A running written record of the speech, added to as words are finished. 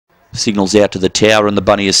Signals out to the tower and the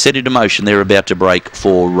bunny is set into motion. They're about to break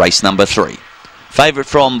for race number 3. Favourite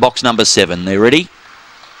from box number 7. They're ready.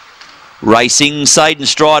 Racing, Satan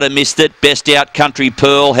Strider missed it. Best out, Country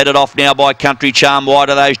Pearl. Headed off now by Country Charm.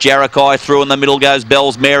 Wide of those, Jarakai through in the middle goes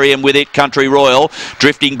Bells Merriam with it. Country Royal.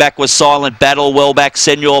 Drifting back was Silent Battle. Well back,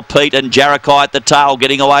 Senor Pete and Jarakai at the tail.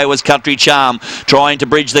 Getting away was Country Charm. Trying to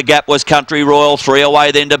bridge the gap was Country Royal. 3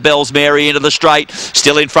 away then to Bells Mary into the straight.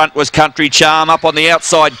 Still in front was Country Charm. Up on the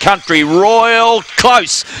outside, Country Royal.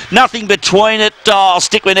 Close. Nothing between it. Oh, I'll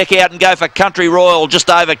stick my neck out and go for Country Royal. Just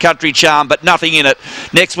over Country Charm, but nothing in it.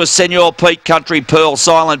 Next was Senor Pete, Country Pearl,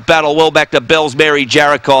 Silent Battle, well back to Bells Mary,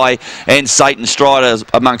 Jarakai and Satan Strider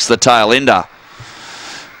amongst the tail ender.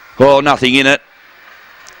 Well, nothing in it.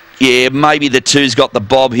 Yeah, maybe the 2's got the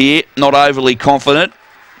bob here. Not overly confident.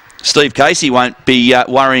 Steve Casey won't be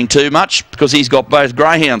worrying too much because he's got both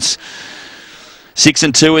greyhounds. 6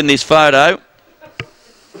 and 2 in this photo.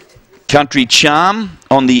 Country Charm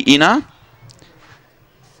on the inner.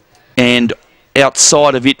 And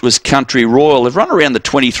outside of it was Country Royal. They've run around the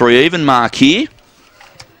 23 even mark here.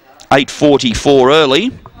 8:44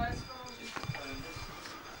 early.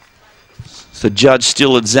 The judge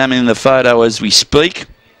still examining the photo as we speak.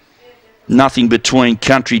 Nothing between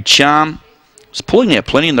Country Charm. It's pulling out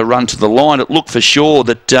plenty in the run to the line. It looked for sure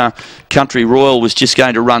that Country Royal was just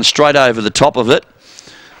going to run straight over the top of it.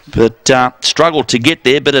 But struggled to get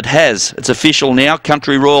there, but it has. It's official now.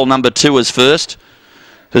 Country Royal number 2 is first.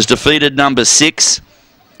 Has defeated number 6,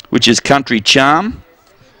 which is Country Charm.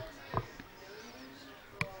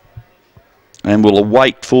 And we'll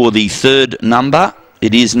await for the 3rd number.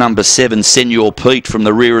 It is number 7, Senor Pete, from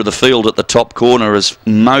the rear of the field at the top corner, has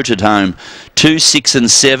motored home. 2, 6 and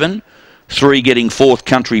 7. 3 getting 4th,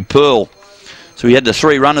 Country Pearl. So we had the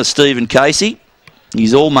 3 runners, Stephen Casey.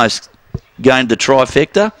 He's almost gained the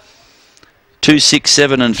trifecta. 2, 6,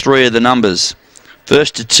 7 and 3 are the numbers.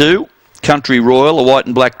 First to 2. Country Royal, a white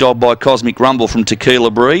and black dog by Cosmic Rumble from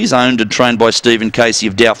Tequila Breeze, owned and trained by Stephen Casey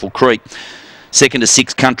of Doubtful Creek. Second to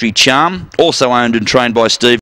 6, Country Charm, also owned and trained by Steve.